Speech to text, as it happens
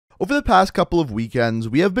Over the past couple of weekends,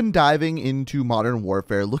 we have been diving into Modern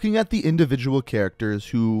Warfare, looking at the individual characters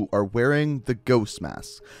who are wearing the Ghost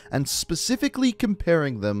masks, and specifically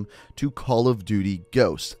comparing them to Call of Duty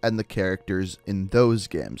Ghosts and the characters in those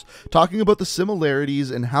games, talking about the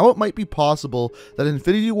similarities and how it might be possible that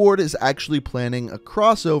Infinity Ward is actually planning a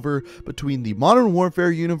crossover between the Modern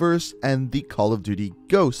Warfare universe and the Call of Duty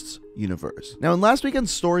Ghosts universe. Now, in last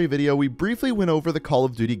weekend's story video, we briefly went over the Call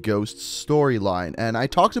of Duty Ghosts storyline, and I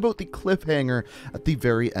talked about the cliffhanger at the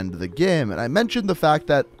very end of the game, and I mentioned the fact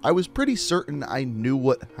that I was pretty certain I knew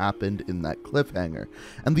what happened in that cliffhanger,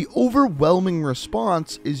 and the overwhelming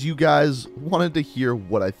response is you guys wanted to hear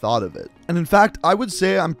what I thought of it. And in fact, I would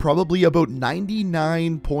say I'm probably about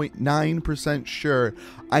 99.9% sure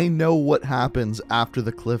I know what happens after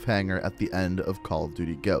the cliffhanger at the end of Call of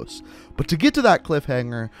Duty Ghosts. But to get to that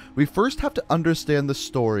cliffhanger, we first have to understand the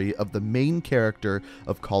story of the main character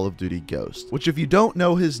of Call of Duty Ghosts, which, if you don't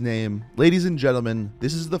know his name, ladies and gentlemen,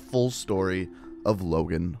 this is the full story of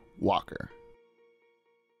Logan Walker.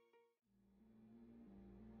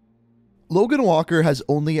 Logan Walker has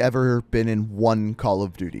only ever been in one Call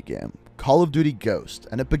of Duty game, Call of Duty Ghost,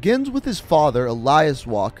 and it begins with his father, Elias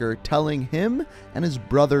Walker, telling him and his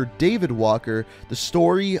brother, David Walker, the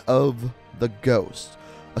story of the Ghost.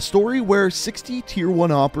 A story where 60 Tier 1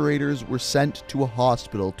 operators were sent to a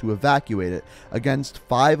hospital to evacuate it against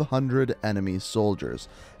 500 enemy soldiers.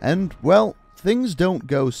 And, well, things don't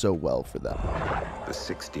go so well for them. The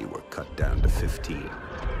 60 were cut down to 15.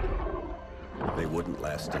 They wouldn't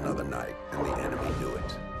last another night, and the enemy knew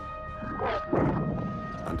it.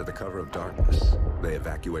 Under the cover of darkness, they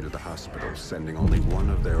evacuated the hospital, sending only one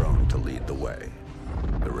of their own to lead the way.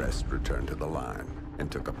 The rest returned to the line and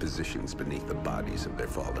took up positions beneath the bodies of their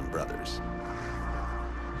fallen brothers.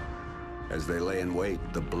 As they lay in wait,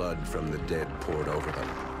 the blood from the dead poured over them.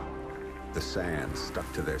 The sand stuck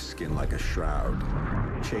to their skin like a shroud,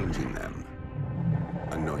 changing them,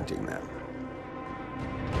 anointing them.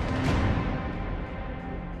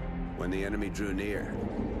 When the enemy drew near,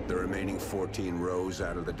 the remaining 14 rose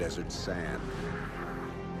out of the desert sand.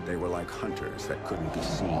 They were like hunters that couldn't be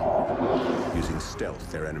seen, using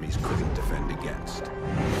stealth their enemies couldn't defend against.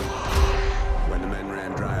 When the men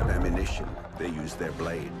ran dry of ammunition, they used their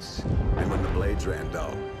blades. And when the blades ran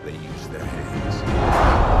dull, they used their hands.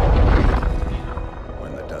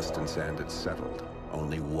 When the dust and sand had settled,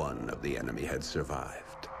 only one of the enemy had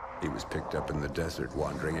survived. He was picked up in the desert,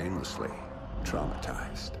 wandering aimlessly,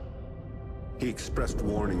 traumatized. He expressed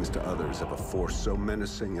warnings to others of a force so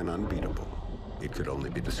menacing and unbeatable, it could only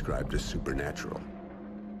be described as supernatural.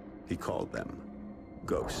 He called them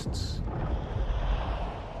ghosts.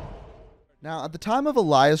 Now, at the time of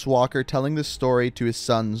Elias Walker telling this story to his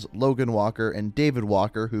sons, Logan Walker and David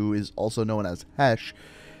Walker, who is also known as Hesh,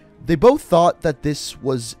 they both thought that this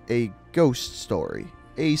was a ghost story.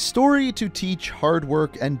 A story to teach hard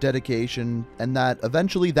work and dedication, and that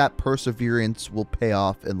eventually that perseverance will pay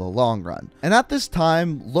off in the long run. And at this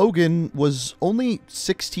time, Logan was only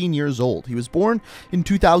 16 years old. He was born in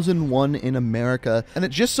 2001 in America, and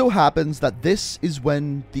it just so happens that this is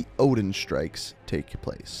when the Odin strikes take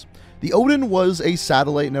place. The Odin was a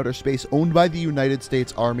satellite in outer space owned by the United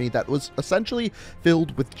States Army that was essentially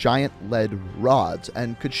filled with giant lead rods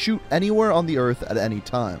and could shoot anywhere on the Earth at any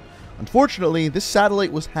time. Unfortunately, this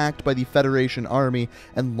satellite was hacked by the Federation Army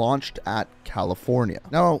and launched at California.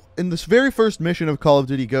 Now, in this very first mission of Call of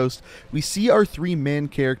Duty Ghosts, we see our three main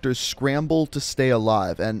characters scramble to stay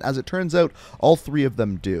alive, and as it turns out, all three of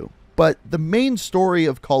them do. But the main story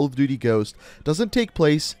of Call of Duty Ghosts doesn't take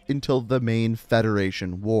place until the main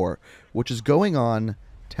Federation War, which is going on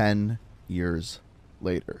 10 years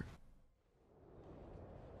later.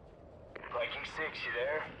 Viking 6, you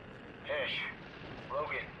there? Hesh.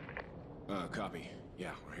 Logan. Copy.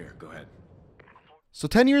 Yeah, we're here. Go ahead. So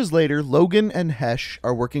 10 years later, Logan and Hesh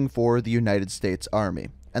are working for the United States Army.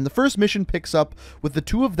 And the first mission picks up with the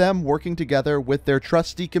two of them working together with their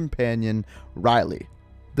trusty companion, Riley,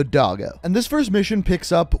 the doggo. And this first mission picks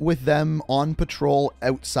up with them on patrol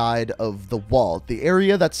outside of the wall, the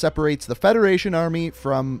area that separates the Federation Army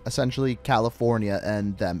from essentially California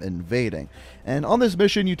and them invading. And on this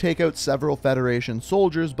mission, you take out several Federation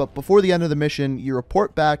soldiers, but before the end of the mission, you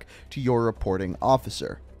report back to your reporting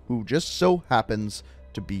officer, who just so happens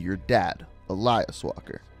to be your dad, Elias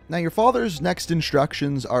Walker. Now, your father's next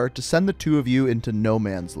instructions are to send the two of you into No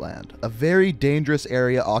Man's Land, a very dangerous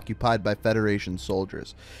area occupied by Federation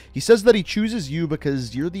soldiers. He says that he chooses you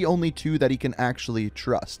because you're the only two that he can actually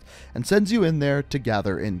trust, and sends you in there to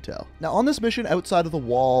gather intel. Now, on this mission outside of the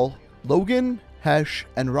wall, Logan Hesh,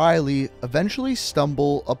 and Riley eventually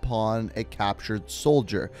stumble upon a captured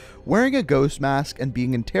soldier wearing a ghost mask and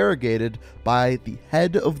being interrogated by the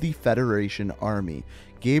head of the Federation Army,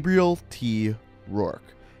 Gabriel T. Rourke.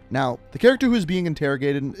 Now, the character who is being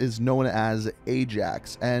interrogated is known as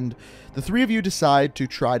Ajax, and the three of you decide to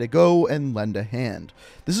try to go and lend a hand.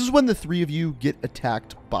 This is when the three of you get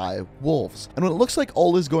attacked by wolves, and when it looks like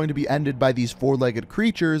all is going to be ended by these four-legged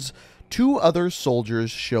creatures, two other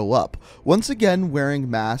soldiers show up. Once again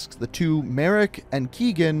wearing masks, the two, Merrick and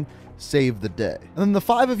Keegan, save the day. And then the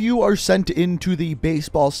five of you are sent into the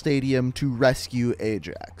baseball stadium to rescue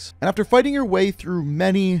Ajax. And after fighting your way through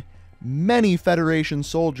many Federation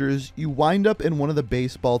soldiers, you wind up in one of the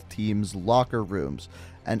baseball team's locker rooms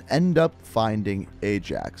and end up finding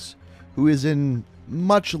Ajax, who is in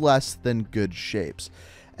much less than good shapes,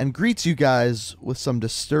 and greets you guys with some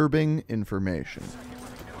disturbing information.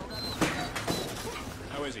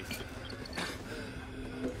 How is he?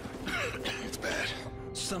 It's bad.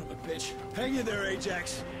 Son of a bitch. Hang in there,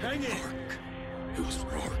 Ajax. Hang in. It was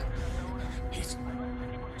Rourke. He's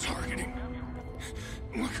targeting.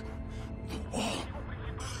 Look, the wall.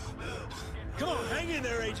 Come on, hang in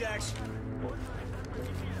there, Ajax.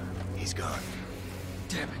 He's gone.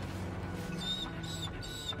 Damn it.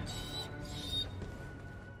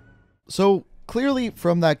 So, clearly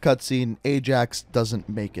from that cutscene, Ajax doesn't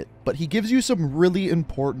make it, but he gives you some really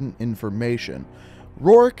important information.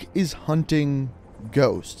 Rourke is hunting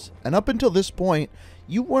ghosts, and up until this point,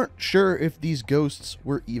 you weren't sure if these ghosts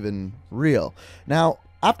were even real. Now,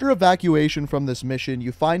 after evacuation from this mission,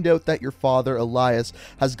 you find out that your father, Elias,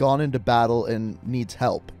 has gone into battle and needs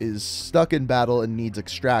help, is stuck in battle and needs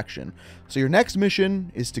extraction. So your next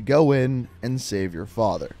mission is to go in and save your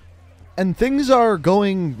father. And things are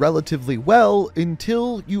going relatively well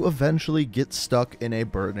until you eventually get stuck in a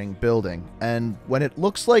burning building. And when it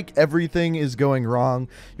looks like everything is going wrong,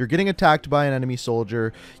 you're getting attacked by an enemy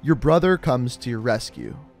soldier, your brother comes to your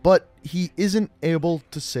rescue. But he isn't able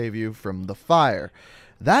to save you from the fire.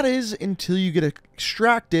 That is until you get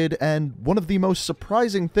extracted, and one of the most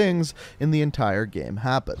surprising things in the entire game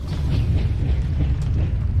happens.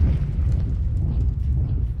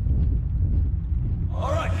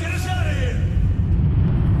 All right, get us out of here.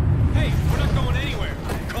 Hey, we're not going anywhere.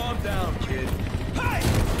 Calm down, kid. Hey,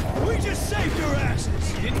 we just saved your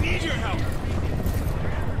asses. Didn't need your help.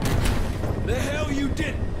 The hell you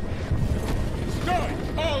didn't. Going,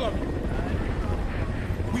 all of you.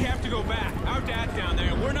 We have to go back. Our dad's down there,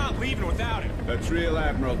 and we're not leaving without him. That's real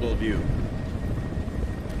admirable of you.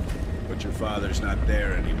 But your father's not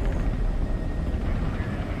there anymore.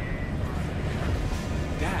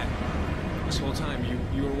 Dad, this whole time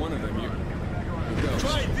you were one of them. You ghost.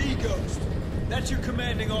 Try the ghost. That's your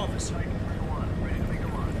commanding officer.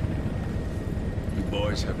 You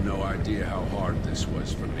boys have no idea how hard this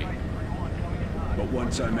was for me. But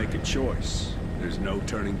once I make a choice, there's no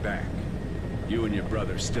turning back. You and your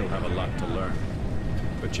brother still have a lot to learn,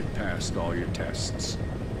 but you passed all your tests.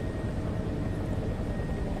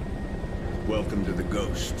 Welcome to the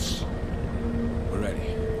Ghosts. We're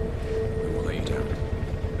ready. We won't let you down.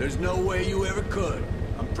 There's no way you ever could.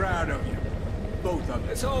 I'm proud of you. Both of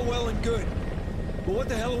you. It's all well and good. But what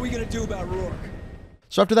the hell are we gonna do about Rourke?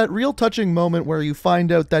 So after that real touching moment where you find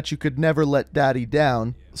out that you could never let Daddy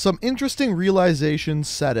down, some interesting realizations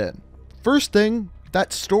set in. First thing,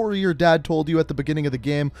 that story your dad told you at the beginning of the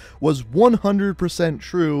game was 100%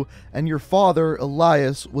 true, and your father,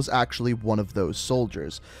 Elias, was actually one of those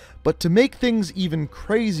soldiers. But to make things even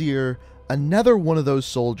crazier, another one of those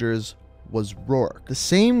soldiers was Rourke, the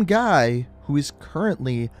same guy who is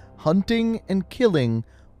currently hunting and killing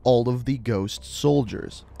all of the ghost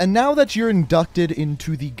soldiers. And now that you're inducted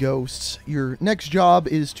into the ghosts, your next job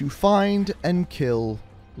is to find and kill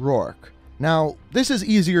Rourke. Now, this is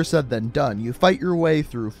easier said than done. You fight your way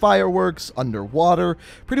through fireworks, underwater,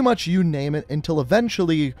 pretty much you name it, until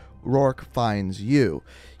eventually Rourke finds you.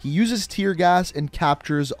 He uses tear gas and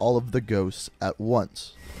captures all of the ghosts at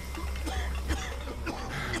once.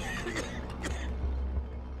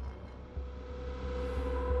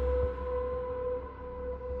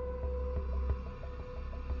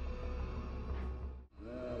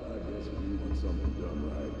 Well, I guess if you want something done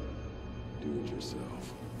right, do it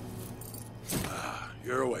yourself.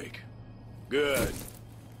 You're awake. Good.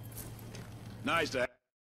 Nice to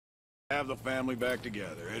have the family back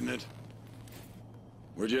together, isn't it?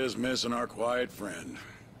 We're just missing our quiet friend.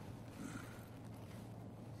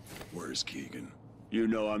 Where's Keegan? You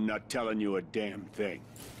know I'm not telling you a damn thing.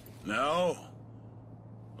 No?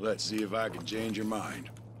 Let's see if I can change your mind.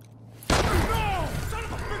 No! Son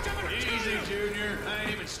of a bitch! Easy, Junior. I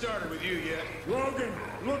ain't even started with you yet. Logan,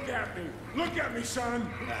 look at me. Look at me, son.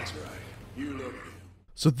 That's right. You look at him.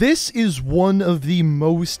 So this is one of the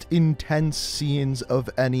most intense scenes of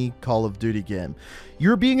any Call of Duty game.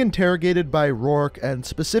 You're being interrogated by Rourke, and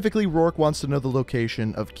specifically Rourke wants to know the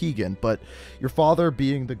location of Keegan, but your father,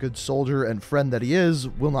 being the good soldier and friend that he is,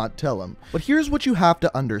 will not tell him. But here's what you have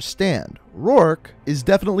to understand. Rourke is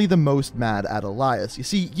definitely the most mad at Elias. You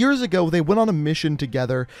see, years ago they went on a mission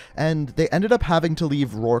together, and they ended up having to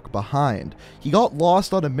leave Rourke behind. He got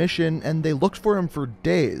lost on a mission, and they looked for him for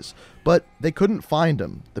days, but they couldn't find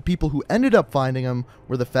him. The people who ended up finding him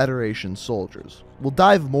were the Federation soldiers. We'll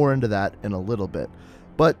dive more into that in a little bit.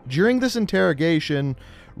 But during this interrogation,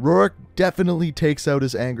 Rourke definitely takes out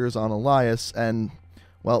his angers on Elias, and,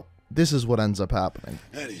 well, this is what ends up happening.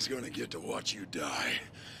 And he's gonna get to watch you die.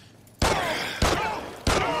 Okay,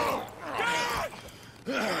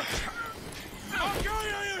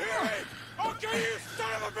 you hear me? Okay, you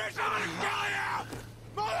son of a bitch, I'm gonna kill you!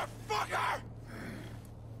 Motherfucker!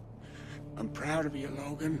 I'm proud of you,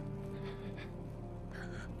 Logan.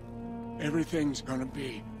 Everything's gonna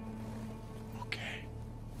be okay.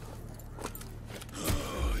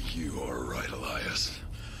 Oh, you are right, Elias.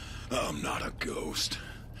 I'm not a ghost.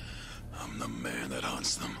 I'm the man that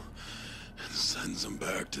hunts them and sends them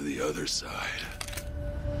back to the other side.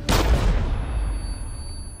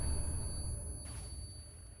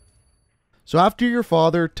 So after your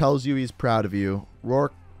father tells you he's proud of you,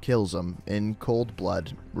 Rourke kills him in cold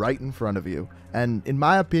blood right in front of you. And in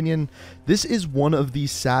my opinion, this is one of the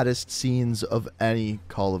saddest scenes of any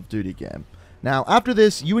Call of Duty game. Now, after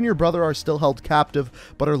this, you and your brother are still held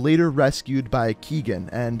captive, but are later rescued by Keegan,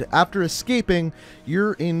 and after escaping,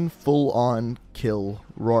 you're in full-on kill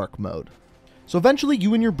Rourke mode. So eventually,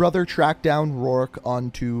 you and your brother track down Rourke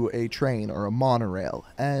onto a train or a monorail,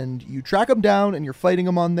 and you track him down and you're fighting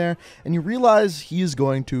him on there, and you realize he is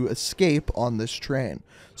going to escape on this train.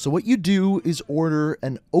 So what you do is order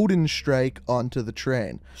an Odin strike onto the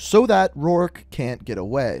train, so that Rourke can't get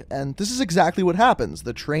away. And this is exactly what happens.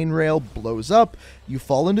 The train rail blows up, you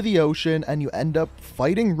fall into the ocean, and you end up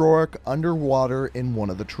fighting Rourke underwater in one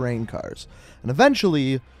of the train cars. And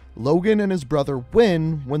eventually, Logan and his brother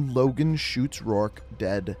win when Logan shoots Rourke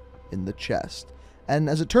dead in the chest. And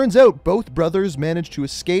as it turns out, both brothers manage to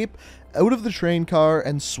escape out of the train car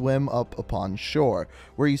and swim up upon shore,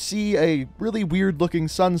 where you see a really weird looking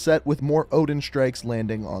sunset with more Odin strikes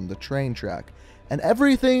landing on the train track. And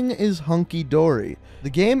everything is hunky-dory. The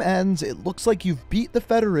game ends, it looks like you've beat the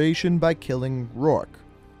Federation by killing Rourke.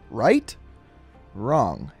 Right?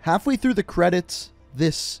 Wrong. Halfway through the credits,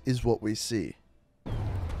 this is what we see.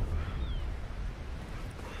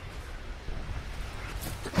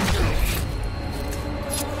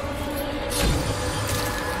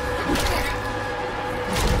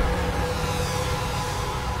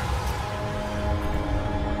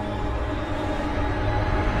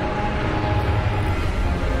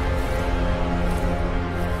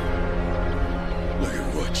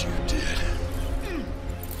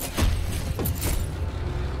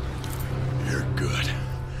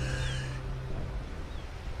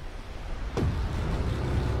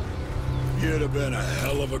 You'd have been a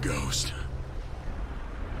hell of a ghost.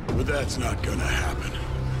 But that's not gonna happen.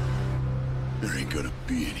 There ain't gonna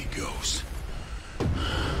be any ghosts.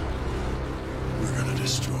 We're gonna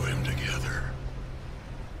destroy him together.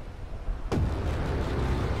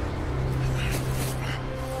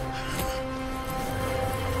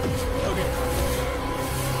 Logan!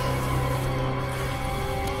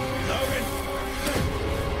 Logan!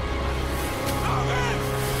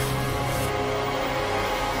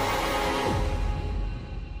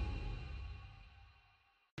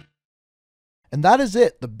 And that is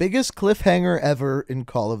it, the biggest cliffhanger ever in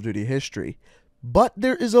Call of Duty history. But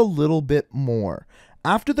there is a little bit more.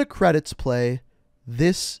 After the credits play,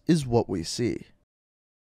 this is what we see.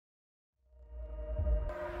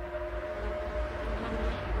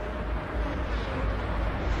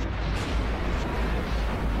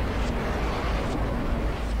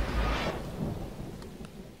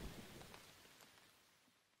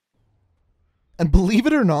 And believe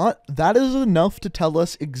it or not, that is enough to tell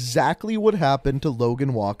us exactly what happened to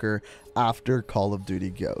Logan Walker after Call of Duty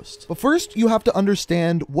Ghosts. But first, you have to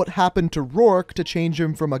understand what happened to Rourke to change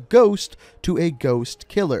him from a ghost to a ghost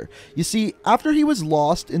killer. You see, after he was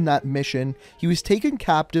lost in that mission, he was taken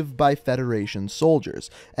captive by Federation soldiers.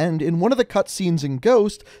 And in one of the cutscenes in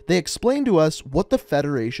Ghost, they explain to us what the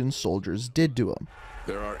Federation soldiers did to him.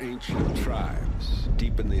 There are ancient tribes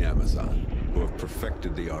deep in the Amazon who have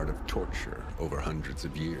perfected the art of torture over hundreds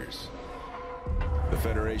of years. The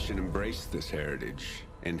Federation embraced this heritage,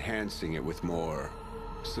 enhancing it with more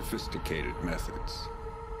sophisticated methods.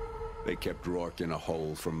 They kept Rourke in a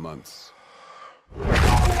hole for months,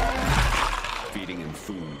 feeding him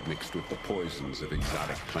food mixed with the poisons of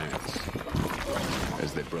exotic plants.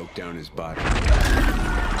 As they broke down his body,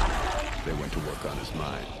 they went to work on his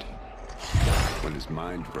mind. When his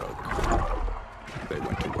mind broke, they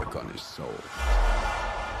went to work on his soul.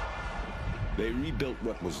 They rebuilt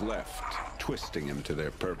what was left, twisting him to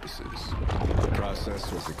their purposes. The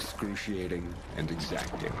process was excruciating and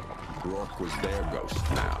exacting. Rourke was their ghost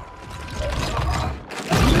now.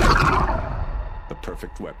 The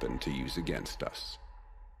perfect weapon to use against us.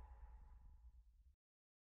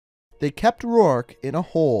 They kept Rourke in a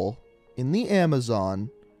hole in the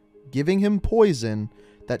Amazon, giving him poison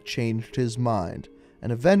that changed his mind,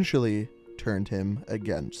 and eventually turned him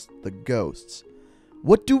against the ghosts.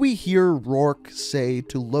 What do we hear Rourke say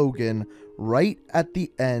to Logan right at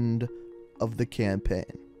the end of the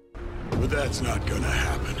campaign? But that's not gonna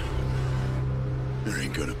happen. There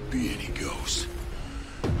ain't gonna be any ghosts.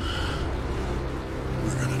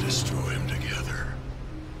 We're gonna destroy him together.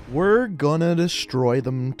 We're gonna destroy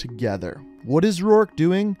them together. What is Rourke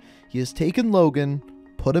doing? He has taken Logan,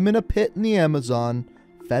 put him in a pit in the Amazon,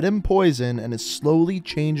 fed him poison, and is slowly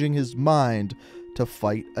changing his mind to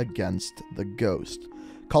fight against the ghost.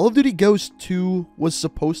 Call of Duty Ghosts 2 was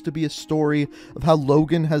supposed to be a story of how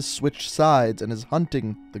Logan has switched sides and is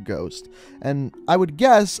hunting the ghost, and I would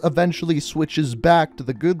guess eventually switches back to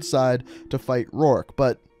the good side to fight Rourke,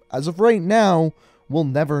 but as of right now, we'll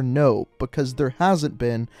never know because there hasn't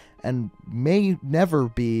been and may never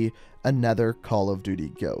be another Call of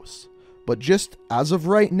Duty Ghosts. But just as of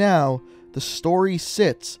right now, the story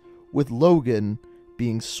sits with Logan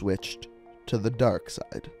being switched to the dark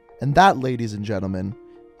side. And that, ladies and gentlemen,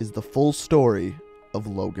 is the full story of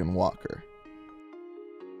Logan Walker.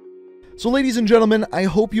 So ladies and gentlemen, I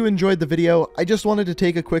hope you enjoyed the video. I just wanted to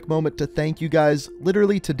take a quick moment to thank you guys.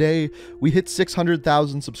 Literally today, we hit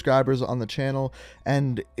 600,000 subscribers on the channel,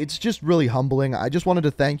 and it's just really humbling. I just wanted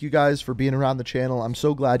to thank you guys for being around the channel. I'm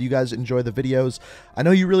so glad you guys enjoy the videos. I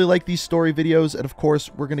know you really like these story videos, and of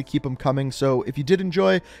course, we're going to keep them coming. So if you did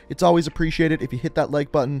enjoy, it's always appreciated if you hit that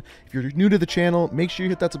like button. If you're new to the channel, make sure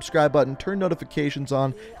you hit that subscribe button, turn notifications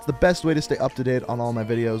on. It's the best way to stay up to date on all my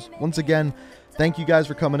videos. Once again, thank you guys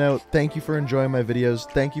for coming out. Thank you for enjoying my videos.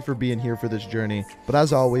 Thank you for being here for this journey. But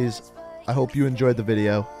as always, I hope you enjoyed the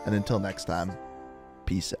video. And until next time,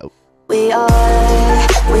 peace out. We are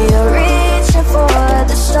reaching for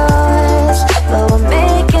the stars, but we're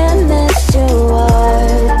making this too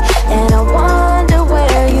hard. And I want